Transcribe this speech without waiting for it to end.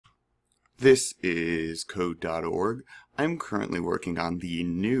This is code.org. I'm currently working on the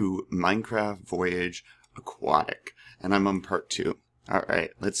new Minecraft Voyage Aquatic, and I'm on part 2.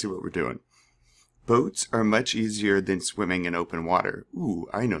 Alright, let's see what we're doing. Boats are much easier than swimming in open water. Ooh,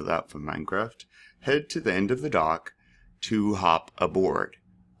 I know that from Minecraft. Head to the end of the dock to hop aboard.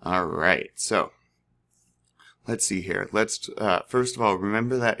 Alright, so let's see here. Let's first of all,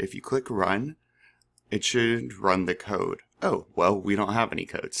 remember that if you click run, it should run the code. Oh, well, we don't have any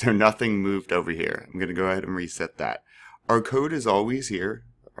code, so nothing moved over here. I'm going to go ahead and reset that. Our code is always here,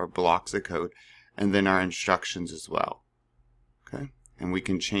 our blocks of code, and then our instructions as well. Okay, and we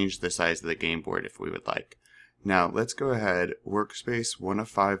can change the size of the game board if we would like. Now, let's go ahead, workspace 1 of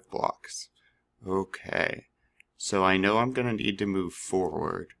 5 blocks. Okay, so I know I'm going to need to move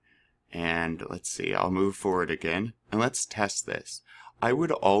forward, and let's see, I'll move forward again, and let's test this. I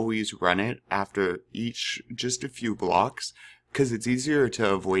would always run it after just a few blocks, because it's easier to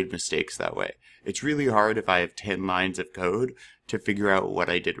avoid mistakes that way. It's really hard if I have 10 lines of code to figure out what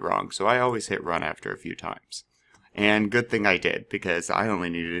I did wrong, so I always hit run after a few times. And good thing I did, because I only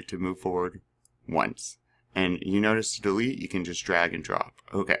needed to move forward once. And you notice to delete, you can just drag and drop.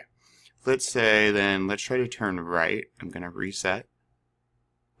 Okay, let's say then, let's try to turn right. I'm going to reset.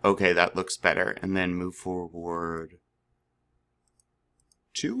 Okay, that looks better. And then move forward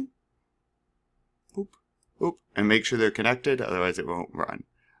 2. Boop, boop, and make sure they're connected, otherwise it won't run.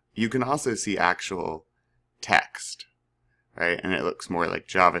 You can also see actual text, right? And it looks more like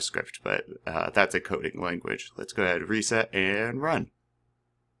JavaScript, but that's a coding language. Let's go ahead, reset, and run.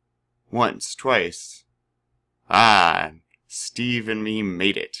 Once, twice. Ah, Steve and me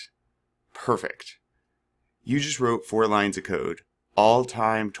made it. Perfect. You just wrote 4 lines of code. All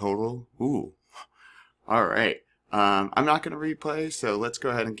time total. Ooh. All right. I'm not going to replay, so let's go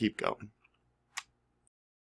ahead and keep going.